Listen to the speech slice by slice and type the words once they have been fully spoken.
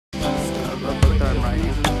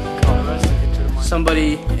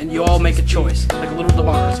somebody and you all make a choice, like a little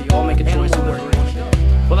democracy. You all make a choice of where you want to go.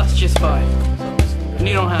 Well, that's just fine. And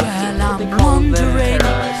you don't have to. Well, I'm wondering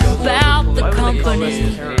about the company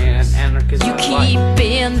you keep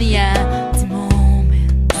in the empty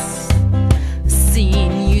moments.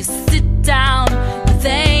 Seeing you sit down with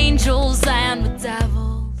angels and with devils.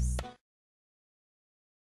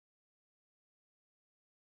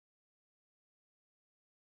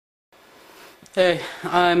 Hey,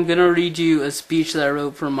 I'm gonna read you a speech that I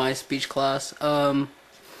wrote for my speech class.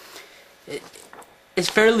 It's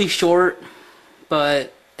fairly short,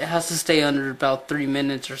 but it has to stay under about 3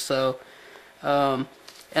 minutes or so. And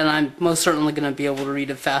I'm most certainly gonna be able to read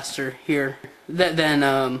it faster here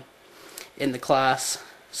than in the class.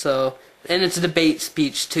 So, and it's a debate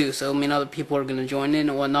speech too. So I mean, other people are gonna join in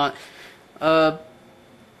and whatnot. But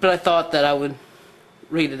I thought that I would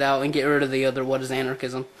read it out and get rid of the other. What is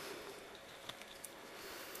anarchism?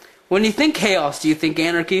 When you think chaos, do you think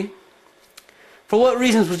anarchy? For what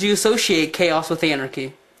reasons would you associate chaos with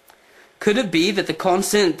anarchy? Could it be that the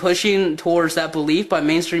constant pushing towards that belief by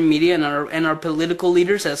mainstream media and our political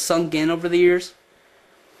leaders has sunk in over the years?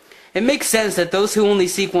 It makes sense that those who only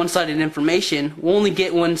seek one-sided information will only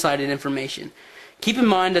get one-sided information. Keep in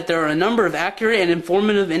mind that there are a number of accurate and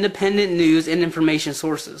informative independent news and information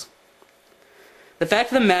sources. The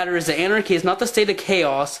fact of the matter is that anarchy is not the state of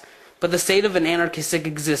chaos, but the state of an anarchistic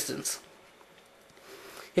existence.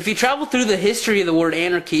 If you travel through the history of the word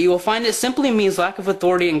anarchy, you will find it simply means lack of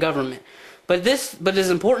authority in government. But it is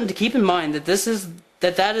important to keep in mind that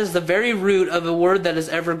that is the very root of a word that is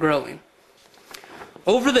ever growing.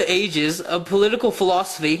 Over the ages, a political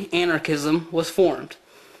philosophy, anarchism, was formed.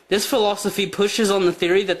 This philosophy pushes on the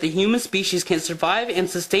theory that the human species can survive and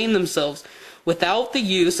sustain themselves without the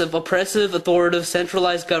use of oppressive, authoritative,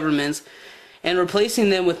 centralized governments, and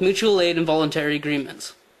replacing them with mutual aid and voluntary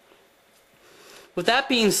agreements. With that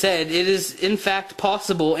being said, it is in fact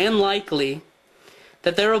possible and likely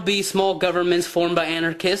that there will be small governments formed by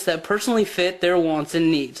anarchists that personally fit their wants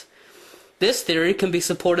and needs. This theory can be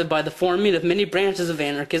supported by the forming of many branches of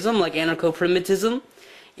anarchism like anarcho-primitivism,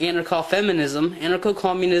 anarcho-feminism,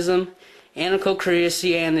 anarcho-communism,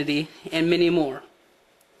 anarcho-Christianity, and many more.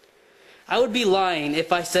 I would be lying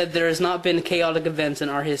if I said there has not been chaotic events in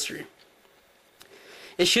our history.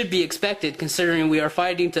 It should be expected, considering we are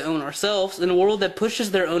fighting to own ourselves in a world that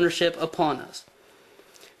pushes their ownership upon us.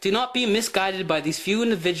 Do not be misguided by these few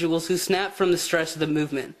individuals who snap from the stress of the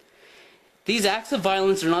movement. These acts of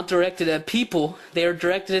violence are not directed at people, they are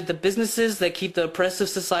directed at the businesses that keep the oppressive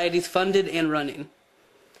societies funded and running.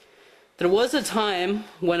 There was a time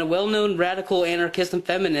when a well-known radical anarchist and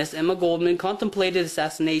feminist, Emma Goldman, contemplated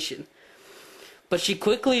assassination. But she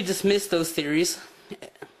quickly dismissed those theories.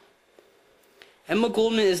 Emma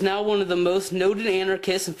Goldman is now one of the most noted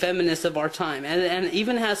anarchists and feminists of our time, and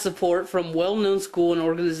even has support from well-known school and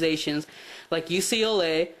organizations like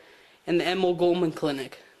UCLA and the Emma Goldman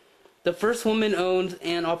Clinic, the first woman-owned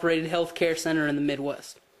and operated health care center in the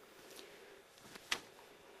Midwest.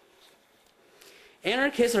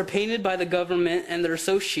 Anarchists are painted by the government and their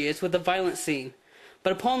associates with a violent scene,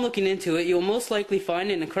 but upon looking into it, you will most likely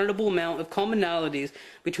find an incredible amount of commonalities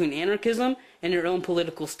between anarchism and your own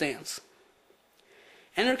political stance.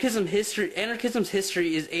 Anarchism's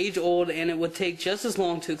history is age-old, and it would take just as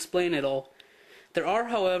long to explain it all. There are,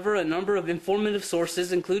 however, a number of informative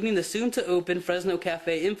sources, including the soon-to-open Fresno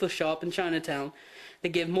Cafe Info Shop in Chinatown, that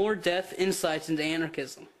give more depth insights into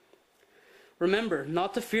anarchism. Remember,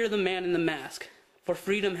 not to fear the man in the mask, for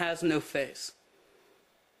freedom has no face.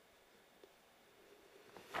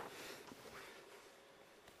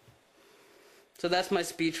 So that's my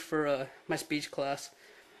speech for my speech class.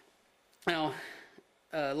 Now,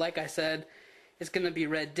 like I said, it's going to be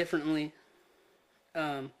read differently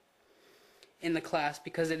in the class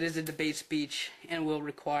because it is a debate speech and will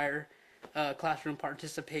require classroom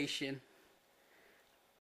participation.